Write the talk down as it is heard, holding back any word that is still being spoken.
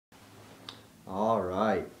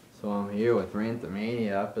Alright, so I'm here with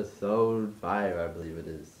RANTAMANIA episode 5, I believe it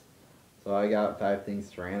is. So I got 5 things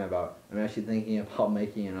to rant about. I'm actually thinking about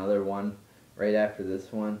making another one right after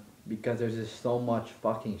this one because there's just so much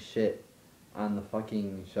fucking shit on the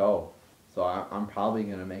fucking show. So I'm probably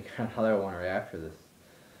going to make another one right after this.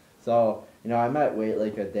 So, I might wait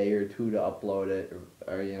like a day or two to upload it,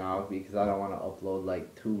 or because I don't want to upload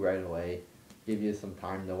like 2 right away. Give you some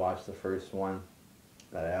time to watch the first one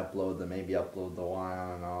that I upload, then maybe upload the one, I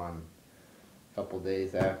don't know, on a couple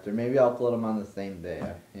days after. Maybe I'll upload them on the same day.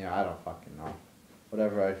 I don't fucking know.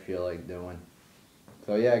 Whatever I feel like doing.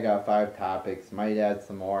 So yeah, I got 5 topics. Might add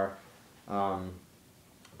some more.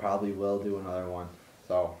 Probably will do another one.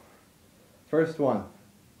 So, first one.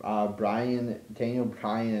 Daniel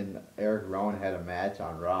Bryan and Eric Rowan had a match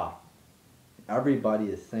on Raw. Everybody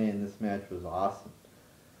is saying this match was awesome.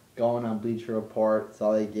 Going on Bleacher Report,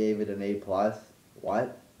 saw they gave it an A+.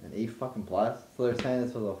 What? An A fucking plus? So they're saying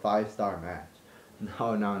this was a 5-star match.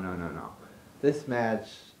 No. This match,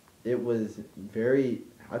 it was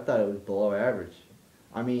I thought it was below average.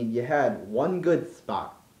 I mean, you had one good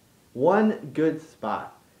spot. One good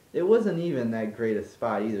spot. It wasn't even that great a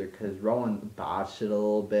spot either because Rowan botched it a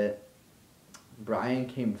little bit. Bryan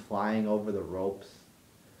came flying over the ropes.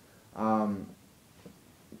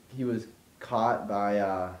 He was caught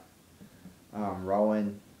by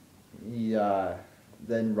Rowan.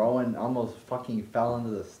 Then Rowan almost fucking fell into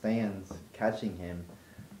the stands catching him.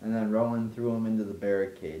 And then Rowan threw him into the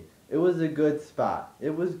barricade. It was a good spot. It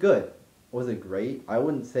was good. Was it great? I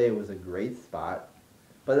wouldn't say it was a great spot.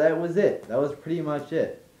 But that was it. That was pretty much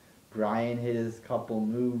it. Bryan hit his couple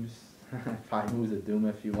moves. 5 moves of doom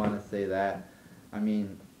if you want to say that. I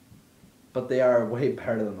mean, but they are way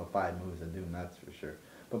better than the 5 moves of doom, that's for sure.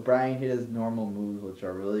 But Bryan hit his normal moves, which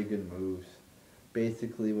are really good moves.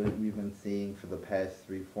 Basically what we've been seeing for the past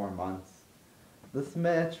 3-4 months. This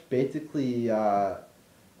match basically had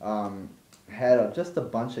just a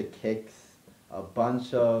bunch of kicks, a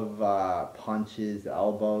bunch of punches,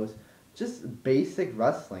 elbows, just basic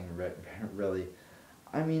wrestling, really.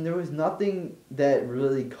 I mean, there was nothing that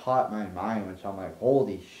really caught my mind, which I'm like,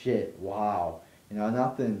 holy shit, wow.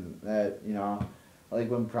 Nothing that,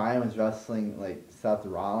 like when Bryan was wrestling, like Seth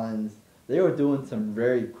Rollins, they were doing some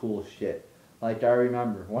very cool shit. Like, I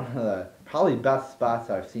remember one of the probably best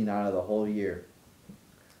spots I've seen out of the whole year.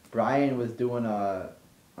 Bryan was doing a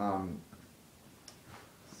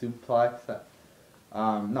suplex,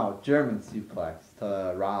 German suplex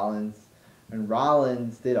to Rollins. And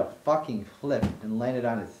Rollins did a fucking flip and landed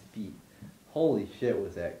on his feet. Holy shit,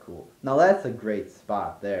 was that cool. Now that's a great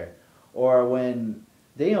spot there. Or when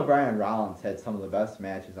Daniel Bryan and Rollins had some of the best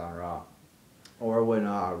matches on Raw. Or when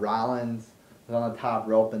Rollins was on the top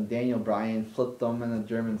rope and Daniel Bryan flipped him in a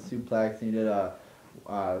German suplex and he did a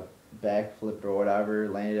backflip or whatever,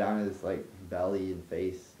 landed on his like belly and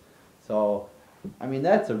face. So, I mean,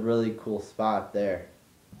 that's a really cool spot there.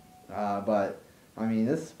 But I mean,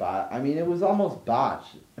 this spot, it was almost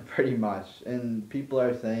botched, pretty much. And people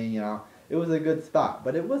are saying, it was a good spot.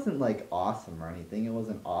 But it wasn't, like, awesome or anything. It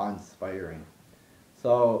wasn't awe-inspiring.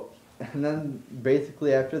 So, and then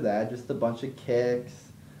basically after that, just a bunch of kicks,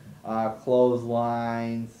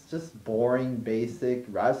 clotheslines, just boring, basic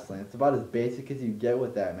wrestling. It's about as basic as you get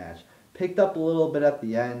with that match. Picked up a little bit at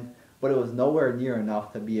the end, but it was nowhere near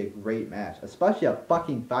enough to be a great match. Especially a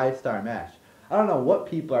fucking 5-star match. I don't know what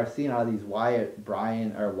people are seeing out of these Wyatt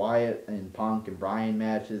and Punk and Bryan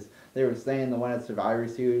matches. They were saying the one at Survivor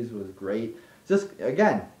Series was great. Just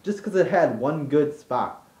because it had one good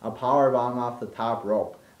spot, a powerbomb off the top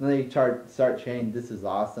rope. And then they start chanting, "This is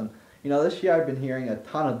awesome." This year I've been hearing a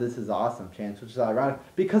ton of "This is awesome" chants, which is ironic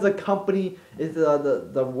because the company is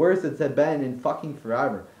the worst it's been in fucking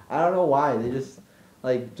forever. I don't know why. They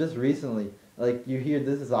just recently, you hear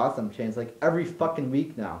 "This is awesome" chants like every fucking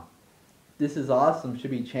week now. "This is awesome" should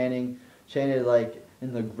be chanted like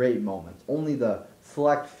in the great moments. Only the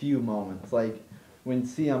select few moments. Like when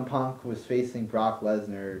CM Punk was facing Brock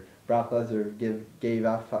Lesnar. Brock Lesnar gave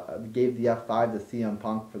the F5 to CM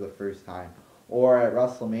Punk for the first time. Or at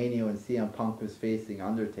WrestleMania when CM Punk was facing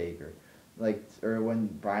Undertaker. Or when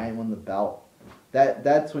Bryan won the belt.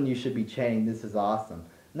 That's when you should be chanting "This is awesome."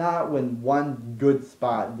 Not when one good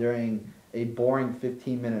spot during a boring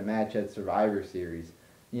 15-minute match at Survivor Series.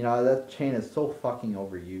 That chain is so fucking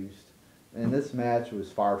overused. And this match was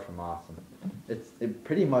far from awesome. It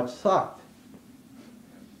pretty much sucked.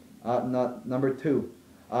 Number 2.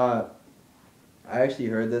 I actually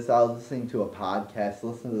heard this. I was listening to a podcast.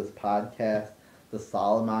 Listen to this podcast. The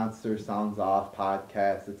Solid Monster Sounds Off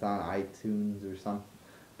podcast. It's on iTunes or some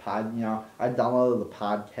I downloaded the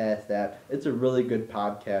podcast app. It's a really good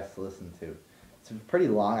podcast to listen to. It's pretty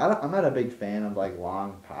long. I'm not a big fan of like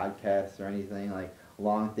long podcasts or anything like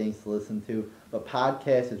long things to listen to, but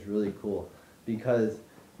podcast is really cool because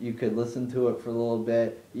you could listen to it for a little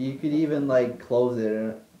bit. You could even like close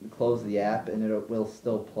the app, and it will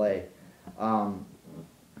still play. Um,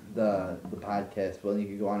 the podcast. Well, you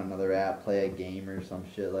could go on another app, play a game or some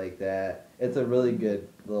shit like that. It's a really good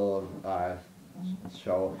little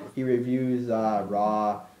show. He reviews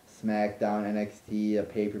Raw, SmackDown, NXT, a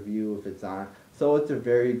pay per view if it's on. So it's a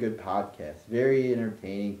very good podcast. Very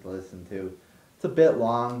entertaining to listen to. It's a bit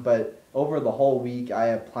long, but over the whole week I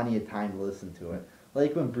have plenty of time to listen to it.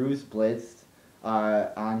 Like when Bruce Blitzed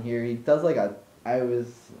on here, he does like a. I was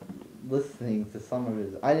listening to some of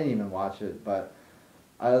his. I didn't even watch it, but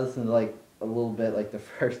I listened to like a little bit, like the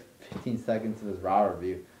first 15 seconds of his Raw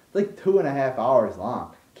review. It's like 2.5 hours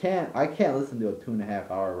long. I can't listen to a 2.5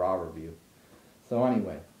 hour Raw review. So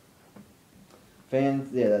anyway,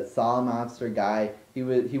 fans, yeah, that Solid Monster guy. He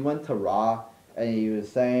went to Raw and he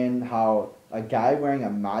was saying how a guy wearing a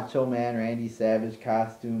Macho Man Randy Savage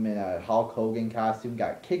costume and a Hulk Hogan costume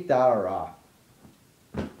got kicked out of Raw.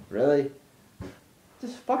 Really?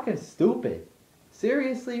 Just fucking stupid.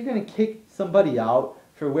 Seriously, you're gonna kick somebody out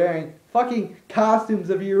for wearing fucking costumes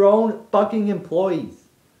of your own fucking employees.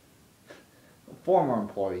 Former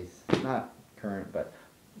employees, not current, but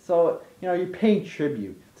so you're paying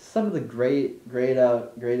tribute to some of the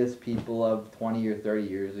greatest people of 20 or 30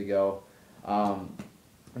 years ago.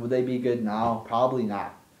 Would they be good now? Probably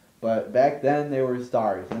not. But back then they were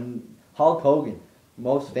stars. And Hulk Hogan,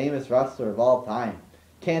 most famous wrestler of all time,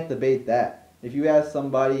 can't debate that. If you ask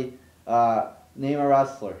somebody, name a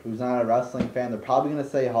wrestler who's not a wrestling fan, they're probably going to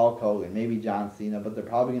say Hulk Hogan. Maybe John Cena, but they're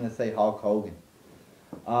probably going to say Hulk Hogan.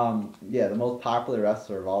 Yeah, the most popular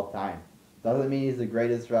wrestler of all time. Doesn't mean he's the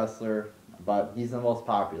greatest wrestler, but he's the most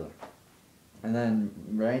popular. And then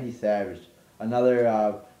Randy Savage,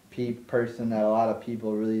 another person that a lot of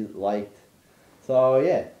people really liked. So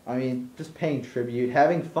yeah, I mean, just paying tribute,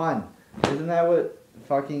 having fun. Isn't that what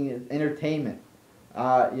fucking entertainment? Is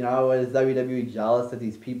WWE jealous that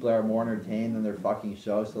these people are more entertained than their fucking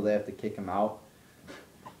show, so they have to kick them out?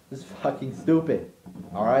 Just fucking stupid.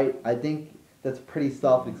 Alright? I think that's pretty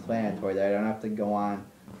self-explanatory that I don't have to go on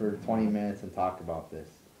for 20 minutes and talk about this.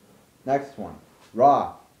 Next one.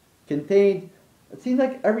 Raw. It seems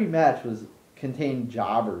like every match contained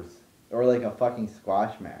jobbers, or like a fucking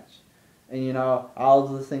squash match. And I was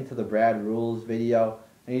listening to the Brad Rules video,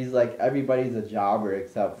 and he's like, everybody's a jobber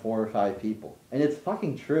except 4 or 5 people. And it's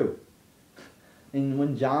fucking true. And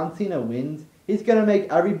when John Cena wins, he's going to make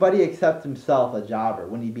everybody except himself a jobber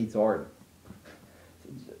when he beats Orton.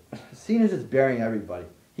 Cena's just burying everybody.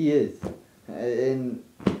 He is. And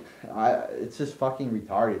it's just fucking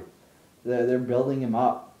retarded. They're building him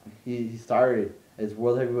up. He started as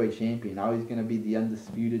World Heavyweight Champion. Now he's going to be the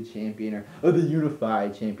Undisputed Champion or the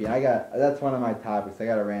Unified Champion. That's one of my topics. I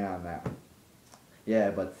got to rant on that.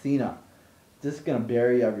 Yeah, but Cena, just gonna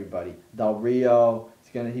bury everybody. Del Rio,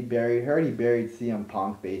 he already buried CM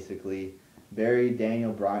Punk basically. Buried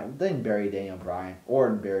Daniel Bryan. Didn't bury Daniel Bryan.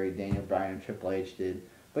 Orton buried Daniel Bryan and Triple H did.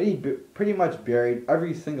 But he pretty much buried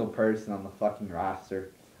every single person on the fucking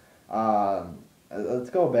roster.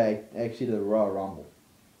 Let's go back actually to the Royal Rumble.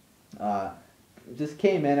 Just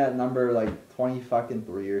came in at number like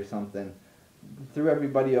 23 or something. Threw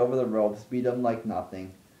everybody over the ropes, beat them like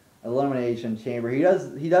nothing. Elimination Chamber.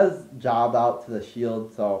 He does job out to the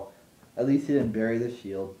Shield, so at least he didn't bury the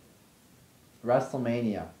Shield.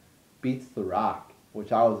 WrestleMania beats The Rock,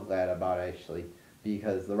 which I was glad about actually,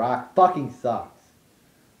 because The Rock fucking sucks.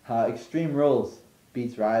 Extreme Rules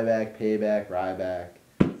beats Ryback, Payback, Ryback.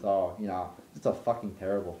 So, it's a fucking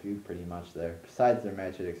terrible feud pretty much there, besides their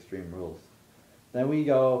match at Extreme Rules. Then we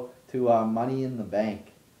go to Money in the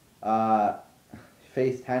Bank.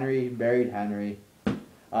 Faced Henry, buried Henry.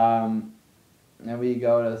 Then we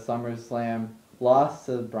go to SummerSlam, lost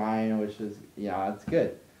to Bryan, which is, it's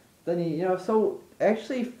good. Then so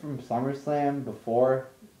actually from SummerSlam before,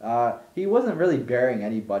 he wasn't really burying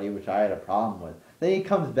anybody, which I had a problem with. Then he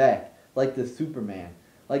comes back like the Superman,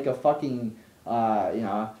 like a fucking,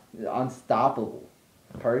 unstoppable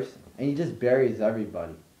person, and he just buries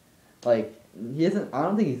everybody. Like I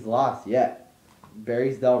don't think he's lost yet.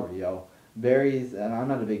 Buries Del Rio. And I'm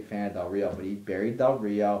not a big fan of Del Rio, but he buried Del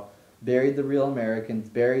Rio, buried the Real Americans,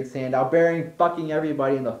 buried Sandow, burying fucking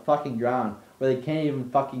everybody in the fucking ground where they can't even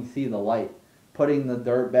fucking see the light, putting the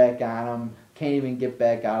dirt back on them, can't even get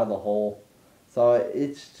back out of the hole. So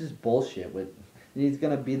it's just bullshit. He's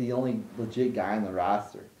going to be the only legit guy on the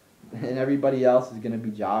roster, and everybody else is going to be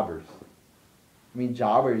jobbers. I mean,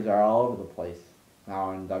 jobbers are all over the place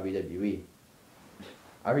now in WWE.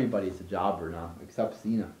 everybody's a jobber now except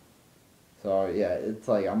Cena. So yeah, it's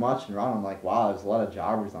like I'm watching Raw and I'm like, wow, there's a lot of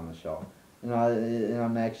jobbers on the show. And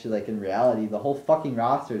I'm actually like in reality, the whole fucking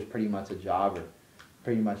roster is pretty much a jobber,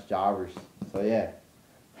 pretty much jobbers. So yeah,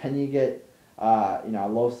 and you get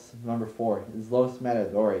Los number 4 is Los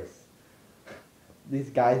Matadores. These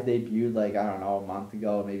guys debuted like I don't know a month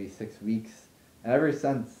ago, maybe 6 weeks, and ever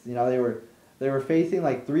since they were facing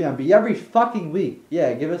like 3MB every fucking week.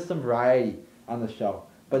 Yeah, give us some variety on the show.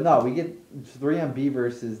 But no, we get 3MB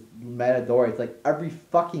versus Matadores like every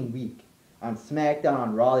fucking week on SmackDown,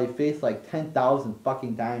 on Raw. They face like 10,000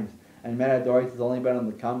 fucking times, and Matadores has only been in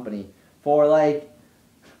the company for like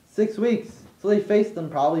 6 weeks. So they faced them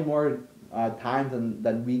probably more times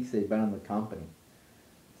than weeks they've been in the company.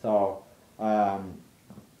 So.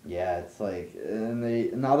 Yeah, it's like,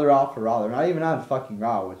 and now they're off for Raw. They're not even on fucking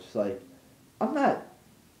Raw, which is like, I'm not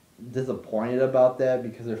disappointed about that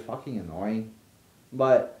because they're fucking annoying.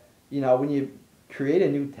 But, when you create a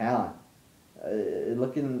new talent,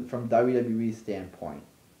 looking from WWE's standpoint,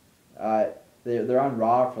 they're on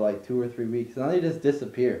Raw for like 2 or 3 weeks, and then they just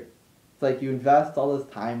disappear. It's like you invest all this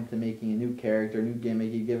time to making a new character, new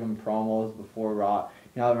gimmick, you give them promos before Raw.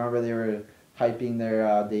 I remember they were hyping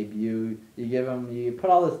their debut. You put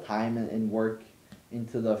all this time and work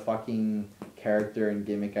into the fucking character and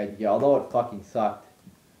gimmick idea, although it fucking sucked.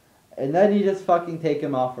 And then you just fucking take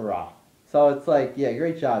him off of Raw. So it's like, yeah,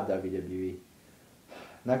 great job, WWE.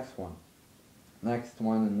 Next one,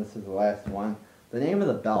 and this is the last one. The name of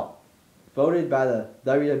the belt, voted by the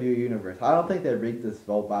WWE Universe. I don't think they rigged this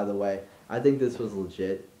vote, by the way. I think this was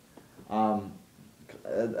legit.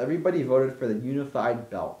 Everybody voted for the unified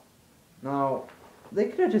belt. Now, they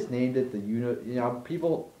could have just named it the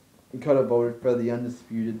people could have voted for the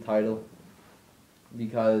undisputed title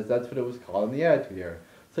because that's what it was called in the Attitude Era.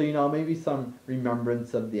 So, maybe some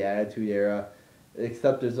remembrance of the Attitude Era,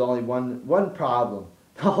 except there's only one problem.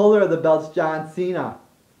 The holder of the belt's John Cena.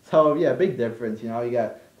 So, yeah, big difference. You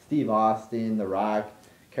got Steve Austin, The Rock,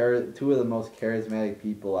 two of the most charismatic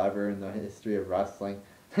people ever in the history of wrestling.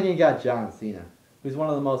 Then you got John Cena, who's one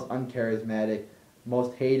of the most uncharismatic,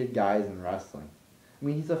 most hated guys in wrestling. I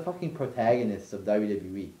mean, he's a fucking protagonist of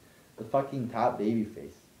WWE, the fucking top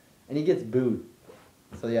babyface, and he gets booed.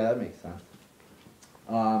 So yeah, that makes sense.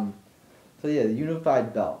 So yeah, the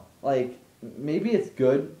unified belt. Like, maybe it's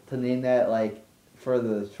good to name that like for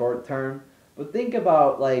the short term, but think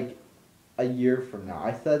about like a year from now.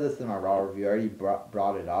 I said this in my Raw review. I already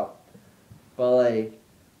brought it up, but like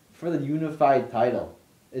for the unified title,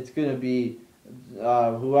 it's gonna be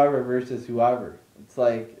whoever versus whoever. It's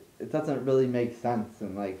like, it doesn't really make sense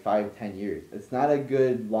in like 5-10 years. It's not a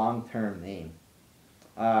good long-term name.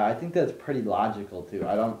 I think that's pretty logical too.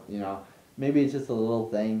 I don't, maybe it's just a little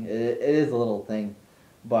thing. It is a little thing,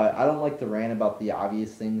 but I don't like to rant about the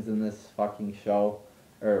obvious things in this fucking show,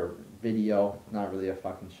 or video. Not really a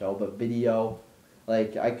fucking show, but video.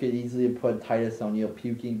 Like, I could easily put Titus O'Neil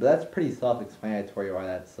puking, but that's pretty self-explanatory why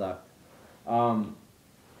that sucked.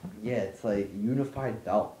 Yeah, it's like unified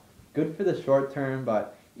belt. Good for the short term,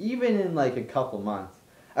 but even in like a couple months,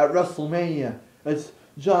 at WrestleMania, it's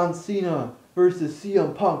John Cena versus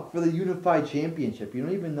CM Punk for the Unified Championship. You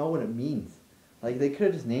don't even know what it means. Like, they could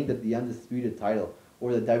have just named it the Undisputed title,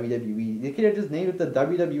 or the WWE. They could have just named it the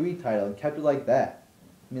WWE title and kept it like that.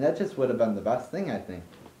 I mean, that just would have been the best thing, I think.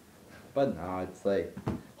 But no, it's like,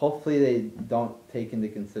 hopefully they don't take into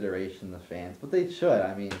consideration the fans, but they should.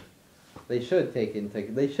 I mean, they should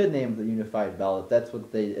they should name the unified belt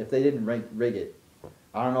if they didn't rig it.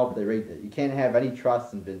 I don't know if they rigged it. You can't have any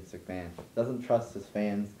trust in Vince McMahon. Doesn't trust his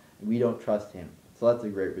fans, and we don't trust him. So that's a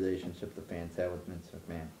great relationship the fans have with Vince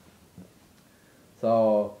McMahon.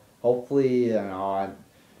 So hopefully,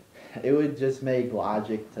 it would just make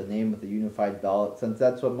logic to name it the unified belt, since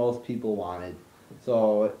that's what most people wanted.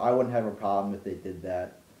 So I wouldn't have a problem if they did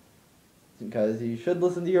that. Because you should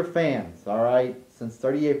listen to your fans, alright? Since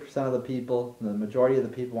 38% of the people, the majority of the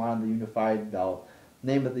people wanted the unified belt,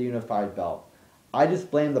 name it the unified belt. I just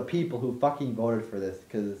blame the people who fucking voted for this,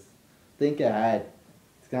 because think ahead.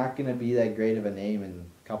 It's not going to be that great of a name in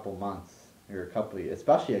a couple months, or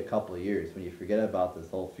especially a couple of years when you forget about this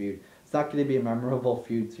whole feud. It's not going to be a memorable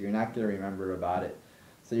feud, so you're not going to remember about it.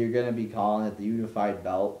 So you're going to be calling it the unified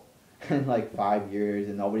belt in like 5 years,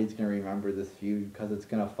 and nobody's going to remember this feud because it's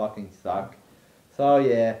going to fucking suck. So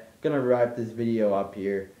yeah, gonna wrap this video up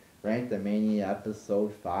here. RANTAMANIA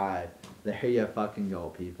episode 5. There you fucking go,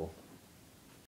 people.